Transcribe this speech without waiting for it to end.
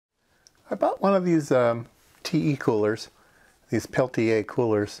I bought one of these TE coolers, these Peltier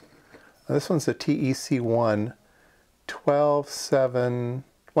coolers. This one's a TEC1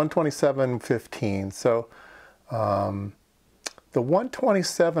 12715. So the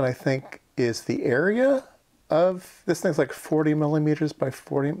 127, I think, is the area of this thing's like 40 millimeters by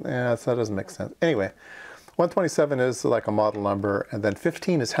 40. Yeah, so that doesn't make sense. Anyway, 127 is like a model number, and then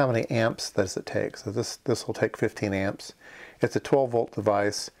 15 is how many amps does it take. So this will take 15 amps. It's a 12-volt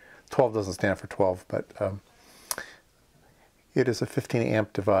device. 12 doesn't stand for 12, but it is a 15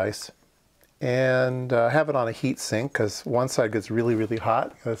 amp device. And I have it on a heat sink because one side gets really, really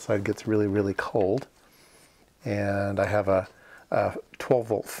hot, the other side gets really, really cold. And I have a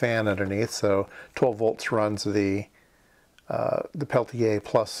 12-volt fan underneath, so 12 volts runs the Peltier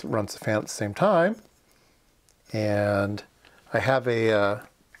plus runs the fan at the same time. And I have a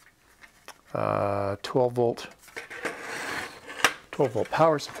 12 volt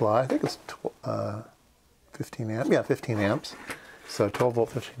power supply. I think it's 15 amps. Yeah, 15 amps. So 12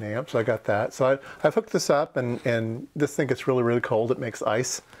 volt, 15 amps. So I got that. So I've hooked this up, and this thing gets really, really cold. It makes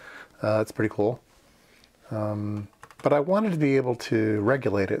ice. It's pretty cool. But I wanted to be able to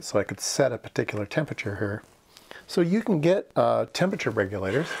regulate it so I could set a particular temperature here. So you can get temperature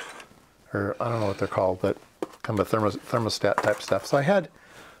regulators, or I don't know what they're called, but kind of a thermostat type stuff. So I had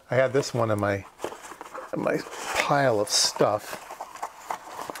this one in my pile of stuff,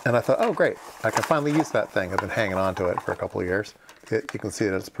 and I thought, oh great, I can finally use that thing. I've been hanging on to it for a couple of years. You can see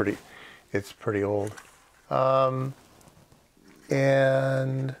that it's pretty old.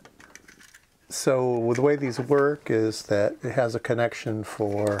 And so the way these work is that it has a connection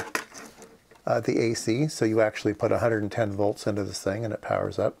for the AC. So you actually put 110 volts into this thing and it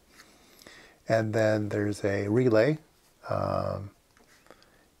powers up. And then there's a relay. And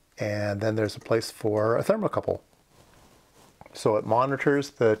then there's a place for a thermocouple. So it monitors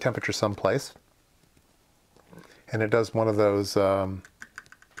the temperature someplace. And it does one of those, what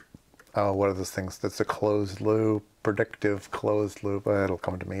are those things? That's a closed loop, predictive closed loop. It'll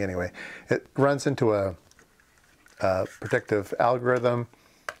come to me anyway. It runs into a predictive algorithm,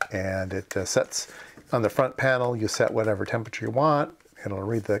 and it sets on the front panel. You set whatever temperature you want. It'll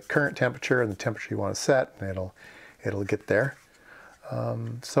read the current temperature and the temperature you want to set, and it'll get there.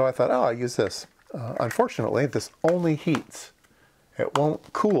 So I thought, oh, I'll use this. Unfortunately, this only heats. It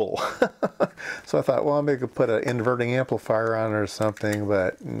won't cool. So I thought, well, maybe I could put an inverting amplifier on it or something,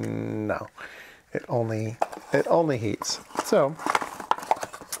 but no, it only heats. So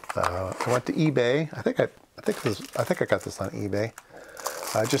I went to eBay. I think I got this on eBay.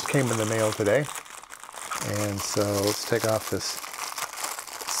 It just came in the mail today, and so let's take off this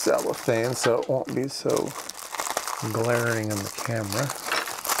cellophane so it won't be so glaring in the camera.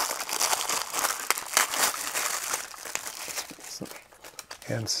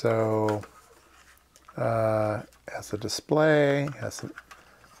 And so has a display, has some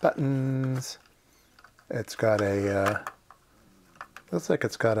buttons. It's got a looks like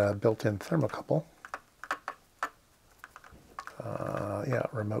it's got a built-in thermocouple. Yeah,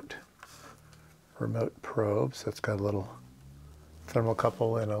 remote probe. So it's got a little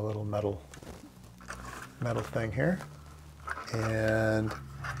thermocouple and a little metal thing here, and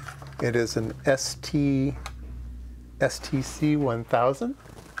it is an STC 1000,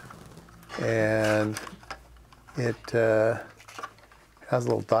 and it has a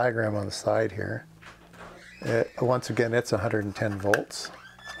little diagram on the side here. Once again, it's 110 volts.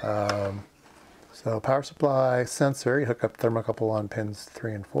 So power supply, sensor, you hook up thermocouple on pins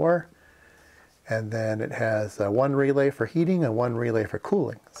 3 and 4, and then it has one relay for heating and one relay for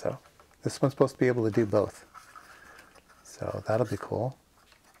cooling. So this one's supposed to be able to do both. So that'll be cool.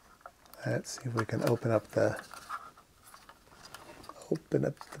 Let's see if we can open up the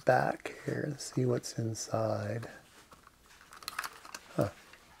back here and see what's inside. Huh.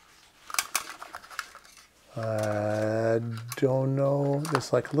 I don't know.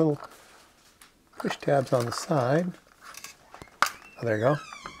 There's like little push tabs on the side. Oh, there you go.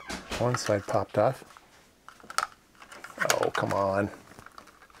 One side popped off. Oh, come on.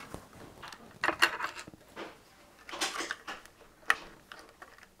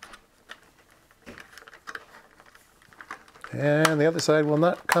 And the other side will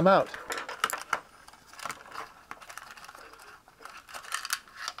not come out.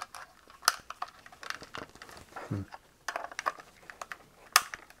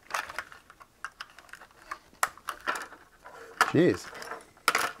 Jeez.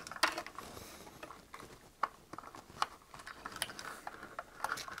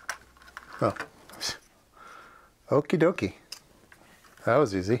 Oh. Okie dokie. That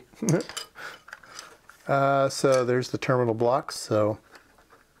was easy. So there's the terminal blocks. So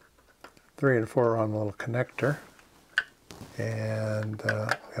 3 and 4 are on a little connector. And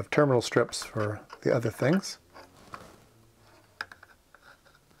we have terminal strips for the other things.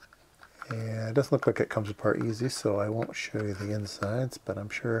 And it doesn't look like it comes apart easy, so I won't show you the insides, but I'm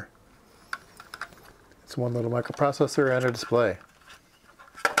sure it's one little microprocessor and a display.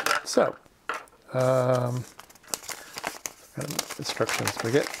 So, instructions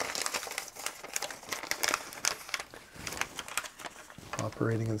we get.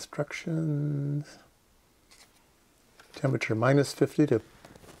 Operating instructions. Temperature -50 to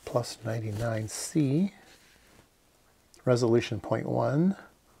 +99 C. Resolution 0.1.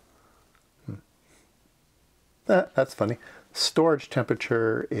 That's funny. Storage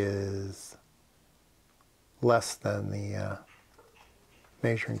temperature is less than the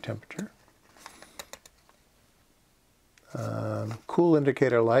measuring temperature. Cool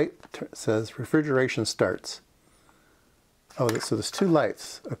indicator light says refrigeration starts. Oh, so there's two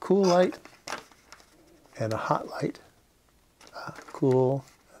lights, a cool light and a hot light. Cool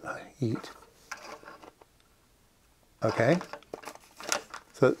and a heat. Okay.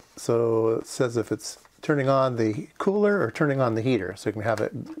 So it says if it's turning on the cooler or turning on the heater, so you can have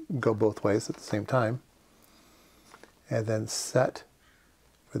it go both ways at the same time. And then set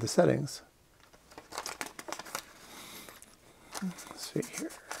for the settings. Let's see here.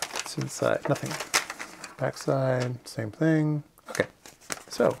 What's inside? Nothing. Backside, same thing. Okay.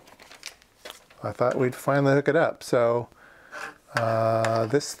 So I thought we'd finally hook it up. So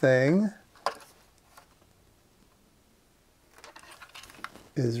this thing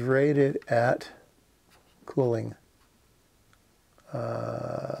is rated at cooling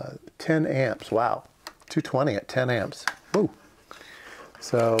 10 amps. Wow. 220 at 10 amps. Woo.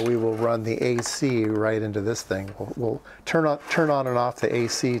 So we will run the AC right into this thing. We'll turn on and off the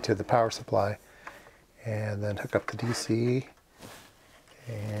AC to the power supply, and then hook up the DC,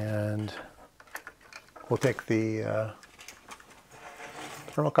 and we'll take the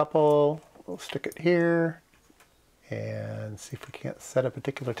thermocouple, we'll stick it here, and see if we can't set a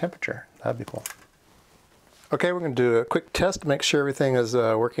particular temperature. That'd be cool. Okay, we're going to do a quick test to make sure everything is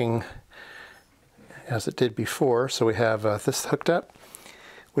working as it did before. So we have this hooked up.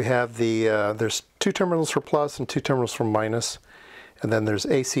 We have the, there's two terminals for plus and two terminals for minus, and then there's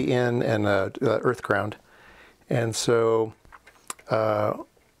AC in and earth ground. And so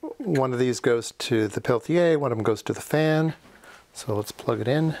one of these goes to the peltier, one of them goes to the fan. So let's plug it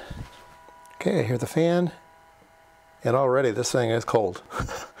in. Okay, I hear the fan, and already this thing is cold.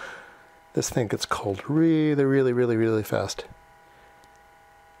 This thing gets cold really, really, really, really fast.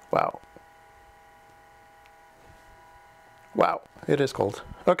 Wow. Wow, it is cold.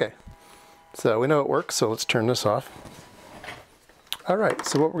 Okay, so we know it works, so let's turn this off. All right,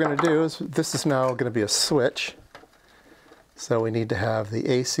 so what we're going to do is, this is now going to be a switch. So we need to have the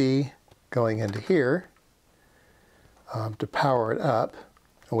AC going into here to power it up.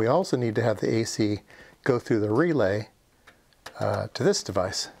 And we also need to have the AC go through the relay to this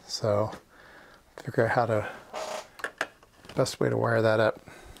device. So figure out how to, best way to wire that up.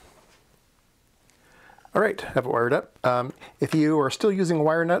 All right, have it wired up. If you are still using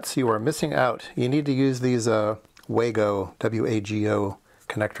wire nuts, you are missing out. You need to use these Wago, W-A-G-O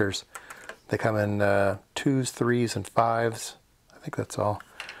connectors. They come in 2s, 3s, and 5s. I think that's all.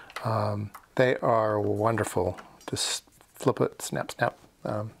 They are wonderful. Just flip it, snap, snap.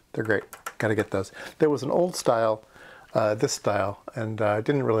 They're great. Got to get those. There was an old style, this style, and I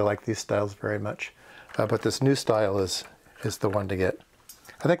didn't really like these styles very much. But this new style is the one to get.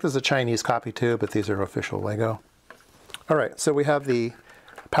 I think there's a Chinese copy too, but these are official Wago. All right, so we have the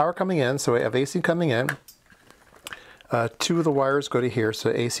power coming in, so we have AC coming in. Two of the wires go to here,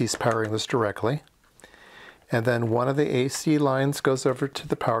 so AC is powering this directly. And then one of the AC lines goes over to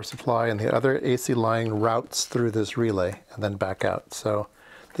the power supply, and the other AC line routes through this relay and then back out. So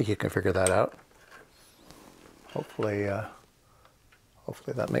I think you can figure that out. Hopefully,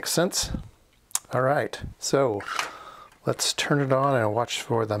 hopefully that makes sense. All right, so let's turn it on and watch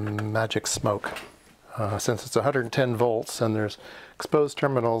for the magic smoke. Since it's 110 volts and there's exposed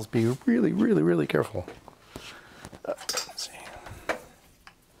terminals, be really, really, really careful. Let's see.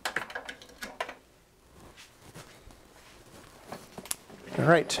 All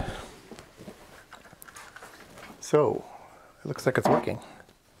right. So it looks like it's working.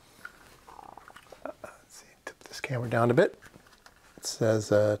 Let's see, tip this camera down a bit. It says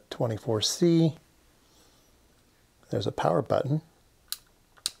 24C. There's a power button.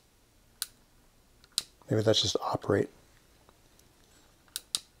 Maybe that's just operate.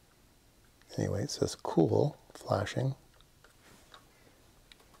 Anyway, it says cool, flashing.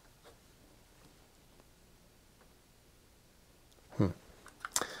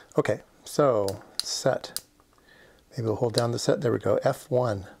 Okay, So set. Maybe we'll hold down the set. There we go.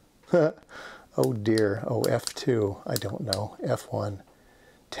 F1. Oh dear. Oh, F2. I don't know. F1.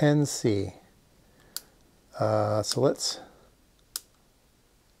 10C. So let's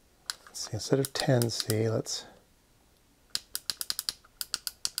see. Instead of 10C, let's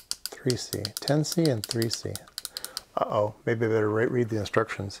 3C. 10C and 3C. Uh-oh. Maybe I better read the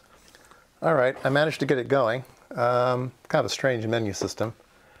instructions. All right. I managed to get it going. Kind of a strange menu system.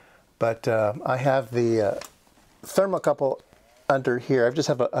 But I have the thermocouple under here. I just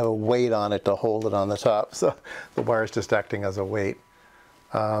have a weight on it to hold it on the top. So the wire is just acting as a weight.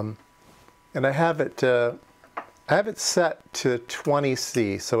 And I have it set to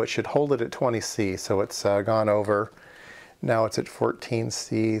 20C, so it should hold it at 20C. So it's gone over. Now it's at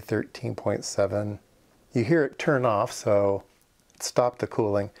 14C, 13.7. You hear it turn off, so stop the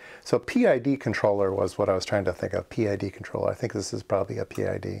cooling. So PID controller was what I was trying to think of. PID controller. I think this is probably a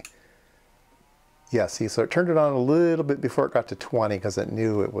PID. Yeah, see, so it turned it on a little bit before it got to 20 because it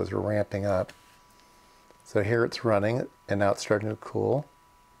knew it was ramping up. So here it's running, and now it's starting to cool.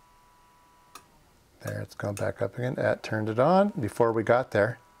 There, it's gone back up again. That turned it on before we got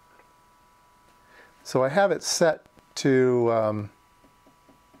there. So I have it set to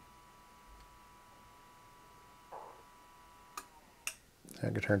I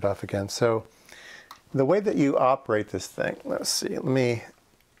get turned off again. So the way that you operate this thing, let's see, let me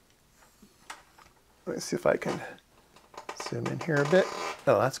see if I can zoom in here a bit.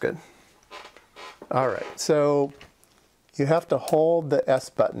 Oh, that's good. All right, so you have to hold the S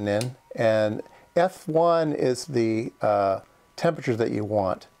button in, and F1 is the temperature that you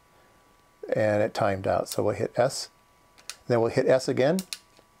want, and it timed out. So we'll hit S, then we'll hit S again,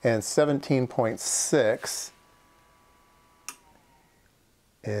 and 17.6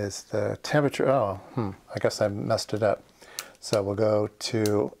 is the temperature. Oh, I guess I messed it up. So we'll go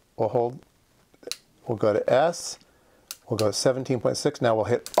to, we'll go to S, we'll go to 17.6. Now we'll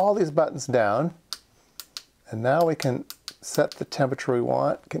hit all these buttons down, and now we can set the temperature we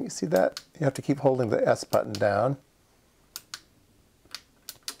want. Can you see that? You have to keep holding the S button down.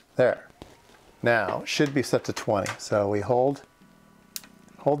 There. Now, it should be set to 20. So we hold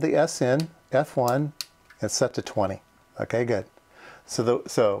the S in, F1, and set to 20. Okay, good.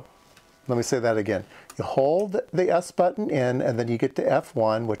 So let me say that again. You hold the S button in, and then you get to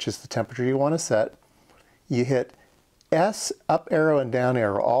F1, which is the temperature you want to set. You hit S, up arrow and down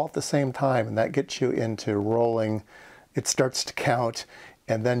arrow all at the same time, and that gets you into rolling. It starts to count,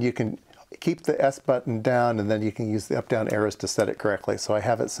 and then you can keep the S button down, and then you can use the up-down arrows to set it correctly. So I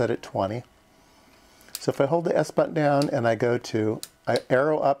have it set at 20. So if I hold the S button down and I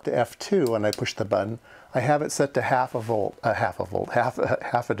arrow up to F2 and I push the button, I have it set to half a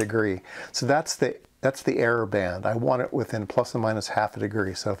degree. So that's the error band. I want it within plus or minus half a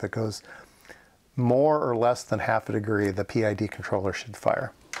degree. So if it goes more or less than half a degree, the PID controller should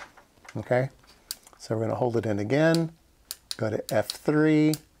fire. Okay? So we're going to hold it in again, go to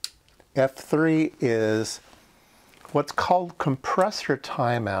F3. F3 is what's called compressor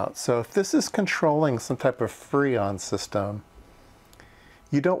timeout. So if this is controlling some type of freon system,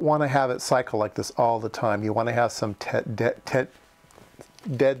 you don't want to have it cycle like this all the time. You want to have some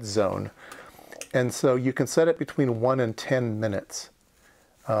dead zone. And so you can set it between 1 and 10 minutes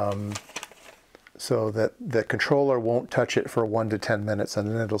so that the controller won't touch it for 1 to 10 minutes, and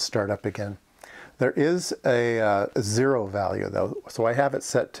then it'll start up again. There is a zero value though, so I have it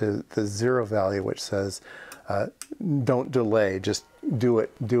set to the 0 value, which says don't delay, just do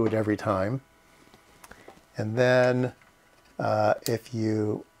it every time. And then if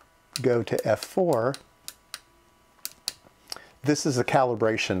you go to F4, this is a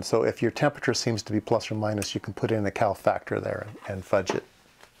calibration. So if your temperature seems to be plus or minus, you can put in a cal factor there and fudge it.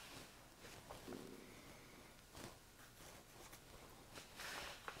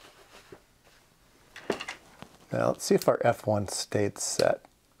 Now let's see if our F1 stayed set.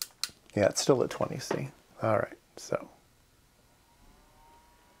 Yeah, it's still at 20C. All right, so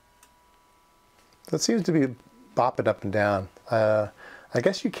it seems to be bopping up and down. I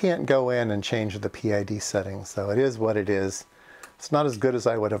guess you can't go in and change the PID settings, so it is what it is. It's not as good as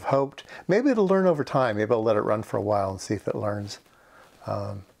I would have hoped. Maybe it'll learn over time. Maybe I'll let it run for a while and see if it learns.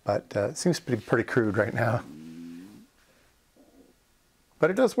 But it seems to be pretty crude right now.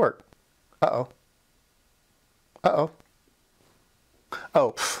 But it does work. Uh-oh. Uh-oh.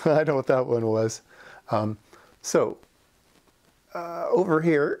 Oh, I know what that one was. Over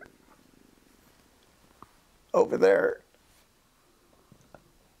here, over there,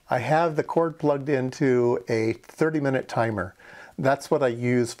 I have the cord plugged into a 30-minute timer. That's what I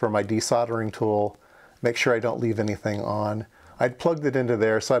use for my desoldering tool. Make sure I don't leave anything on. I'd plugged it into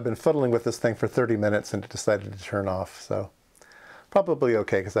there, so I've been fiddling with this thing for 30 minutes and it decided to turn off. So probably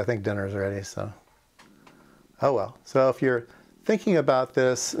okay, because I think dinner's ready. So, oh well. So if you're thinking about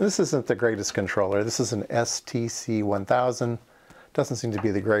this, this isn't the greatest controller. This is an STC 1000. Doesn't seem to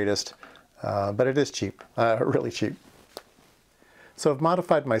be the greatest, but it is cheap, really cheap. So I've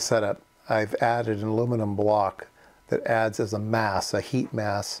modified my setup. I've added an aluminum block that adds as a mass, a heat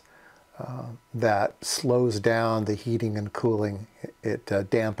mass, that slows down the heating and cooling. It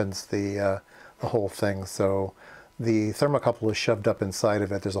dampens the whole thing. So the thermocouple is shoved up inside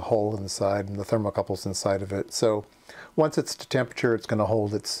of it. There's a hole inside, and the thermocouple's inside of it. So once it's to temperature, it's going to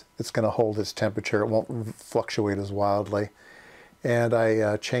hold its temperature. It won't fluctuate as wildly. And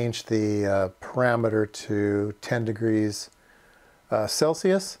I changed the parameter to 10 degrees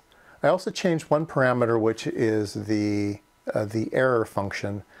Celsius. I also changed one parameter, which is the error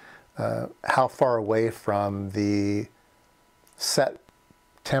function, how far away from the set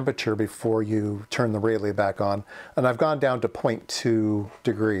temperature before you turn the relay back on. And I've gone down to 0.2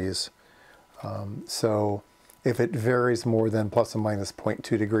 degrees. So if it varies more than plus or minus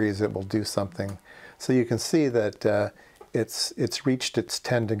 0.2 degrees, it will do something. So you can see that it's reached its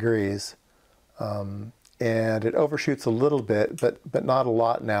 10 degrees. And it overshoots a little bit, but not a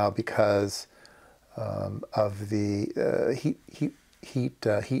lot now because of the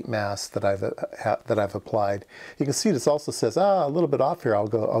heat mass that I've applied. You can see this also says a little bit off here. I'll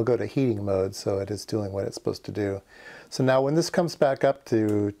go to heating mode, so it is doing what it's supposed to do. So now when this comes back up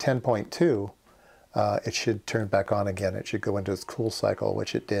to 10.2, it should turn back on again. It should go into its cool cycle,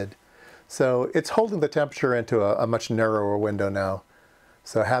 which it did. So it's holding the temperature into a much narrower window now.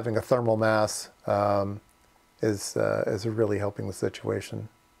 So having a thermal mass is really helping the situation.